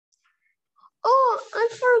I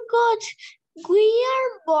forgot. We are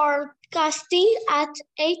broadcasting at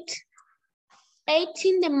 8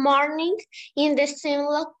 in the morning in the same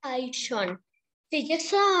location. See you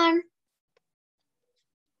soon.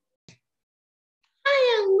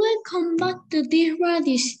 Hi, and welcome back to this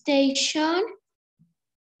radio station.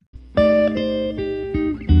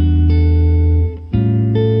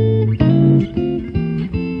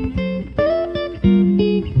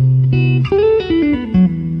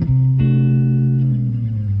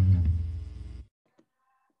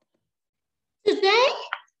 Today,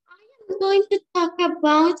 I'm going to talk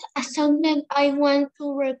about a song that I want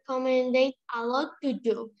to recommend a lot to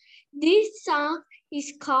you. This song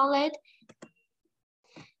is called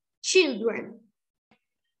Children.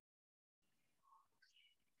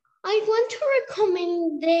 I want to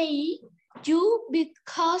recommend you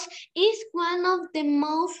because it's one of the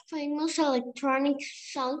most famous electronic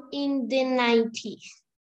songs in the 90s.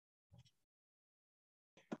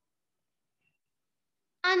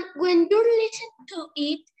 And when you listen to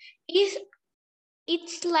it,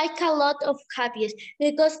 it's like a lot of happiness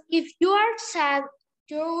because if you are sad,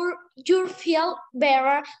 you feel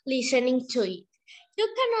better listening to it. You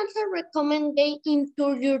can also recommend it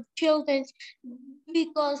to your children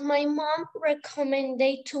because my mom recommended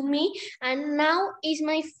it to me and now is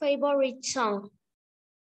my favorite song.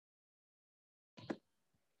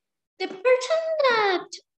 The person that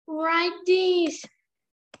write this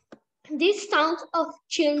song of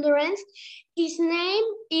children, his name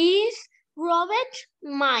is Robert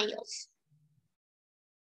Miles.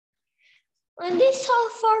 And this is all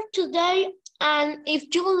for today. And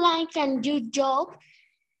if you like and you joke,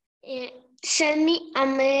 send me a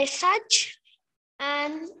message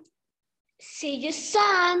and see you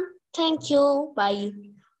soon. Thank you. Bye.